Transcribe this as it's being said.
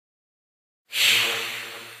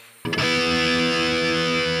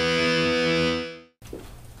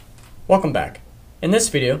Welcome back. In this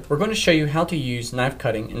video, we're going to show you how to use knife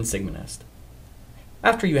cutting in SigmaNEST.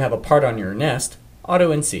 After you have a part on your nest,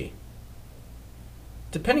 Auto NC.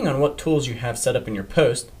 Depending on what tools you have set up in your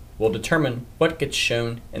post will determine what gets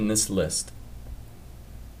shown in this list.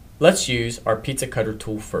 Let's use our pizza cutter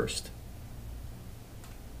tool first.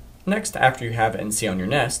 Next, after you have NC on your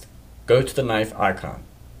nest, go to the knife icon.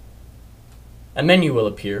 A menu will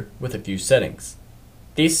appear with a few settings.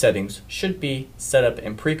 These settings should be set up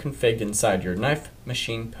and pre-configured inside your knife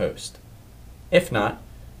machine post. If not,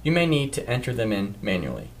 you may need to enter them in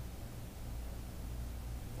manually.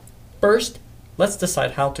 First, let's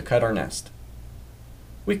decide how to cut our nest.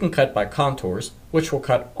 We can cut by contours, which will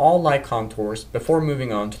cut all light contours before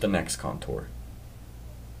moving on to the next contour.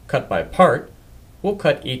 Cut by part, we'll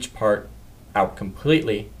cut each part out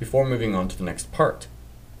completely before moving on to the next part.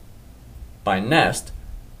 By nest,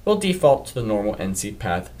 we'll default to the normal NC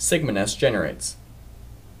path SigmaNEST generates.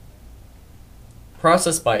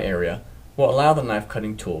 Process by area will allow the knife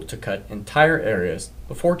cutting tool to cut entire areas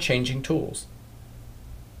before changing tools.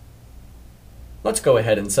 Let's go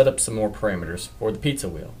ahead and set up some more parameters for the pizza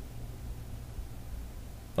wheel.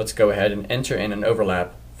 Let's go ahead and enter in an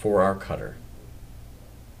overlap for our cutter.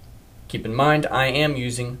 Keep in mind I am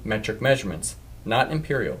using metric measurements, not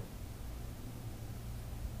imperial.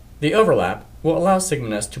 The overlap will allow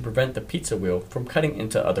SigmaNEST to prevent the pizza wheel from cutting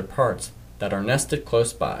into other parts that are nested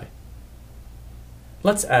close by.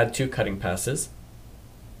 Let's add 2 cutting passes.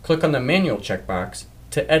 Click on the manual checkbox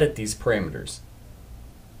to edit these parameters.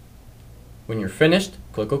 When you're finished,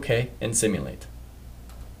 click OK and simulate.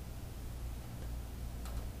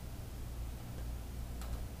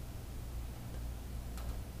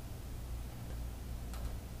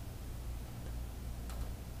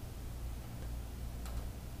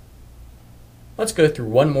 Let's go through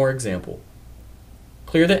one more example.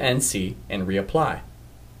 Clear the NC and reapply.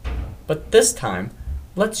 But this time,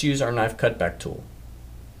 let's use our knife cutback tool.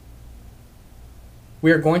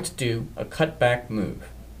 We are going to do a cutback move.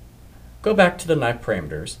 Go back to the knife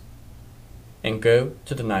parameters and go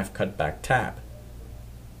to the knife cutback tab.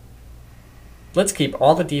 Let's keep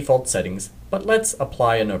all the default settings, but let's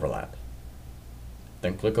apply an overlap.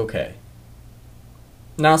 Then click OK.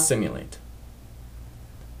 Now simulate.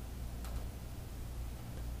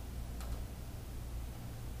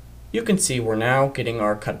 You can see we're now getting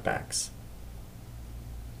our cutbacks.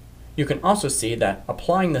 You can also see that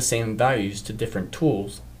applying the same values to different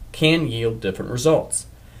tools can yield different results.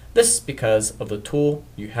 This is because of the tool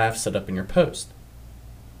you have set up in your post.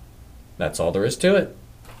 That's all there is to it.